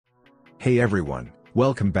Hey everyone,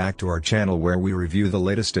 welcome back to our channel where we review the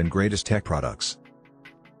latest and greatest tech products.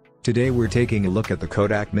 Today we're taking a look at the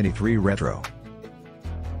Kodak Mini 3 Retro.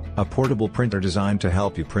 A portable printer designed to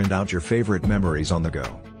help you print out your favorite memories on the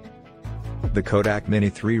go. The Kodak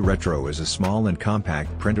Mini 3 Retro is a small and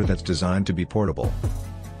compact printer that's designed to be portable.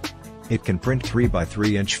 It can print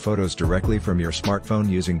 3x3-inch photos directly from your smartphone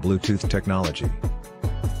using Bluetooth technology.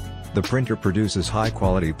 The printer produces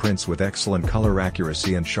high-quality prints with excellent color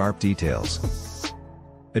accuracy and sharp details.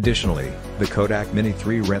 Additionally, the Kodak Mini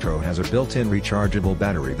 3 Retro has a built-in rechargeable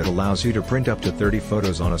battery that allows you to print up to 30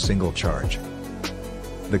 photos on a single charge.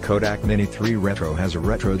 The Kodak Mini 3 Retro has a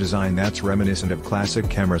retro design that's reminiscent of classic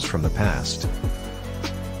cameras from the past.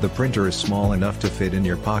 The printer is small enough to fit in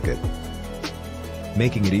your pocket,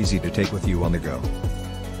 making it easy to take with you on the go.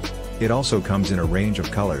 It also comes in a range of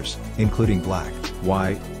colors, including black,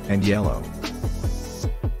 white, and yellow.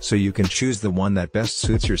 So you can choose the one that best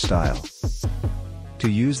suits your style. To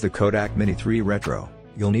use the Kodak Mini 3 Retro,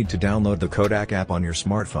 you'll need to download the Kodak app on your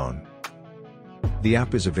smartphone. The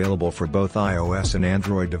app is available for both iOS and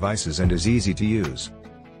Android devices and is easy to use.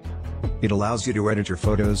 It allows you to edit your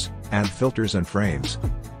photos, add filters and frames,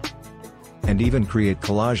 and even create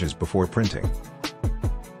collages before printing.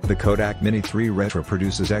 The Kodak Mini 3 Retro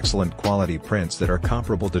produces excellent quality prints that are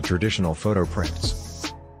comparable to traditional photo prints.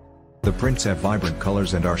 The prints have vibrant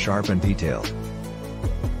colors and are sharp and detailed.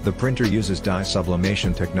 The printer uses dye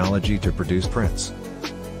sublimation technology to produce prints,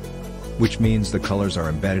 which means the colors are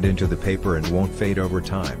embedded into the paper and won't fade over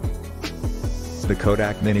time. The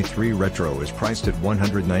Kodak Mini 3 Retro is priced at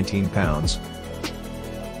 £119,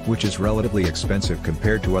 which is relatively expensive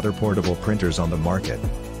compared to other portable printers on the market.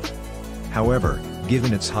 However,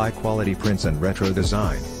 given its high-quality prints and retro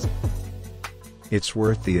design, it's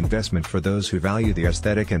worth the investment for those who value the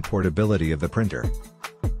aesthetic and portability of the printer.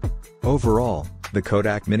 Overall, the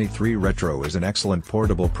Kodak Mini 3 Retro is an excellent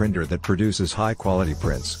portable printer that produces high-quality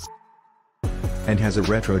prints and has a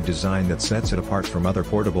retro design that sets it apart from other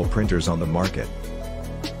portable printers on the market.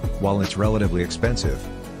 While it's relatively expensive,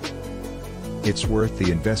 it's worth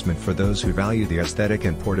the investment for those who value the aesthetic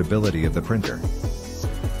and portability of the printer.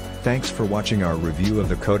 Thanks for watching our review of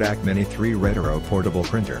the Kodak Mini 3 Retro portable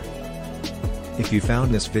printer. If you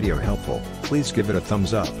found this video helpful, please give it a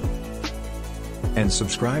thumbs up and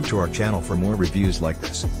subscribe to our channel for more reviews like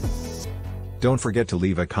this. Don't forget to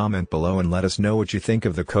leave a comment below and let us know what you think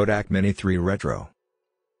of the Kodak Mini 3 Retro.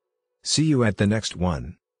 See you at the next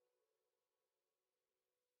one.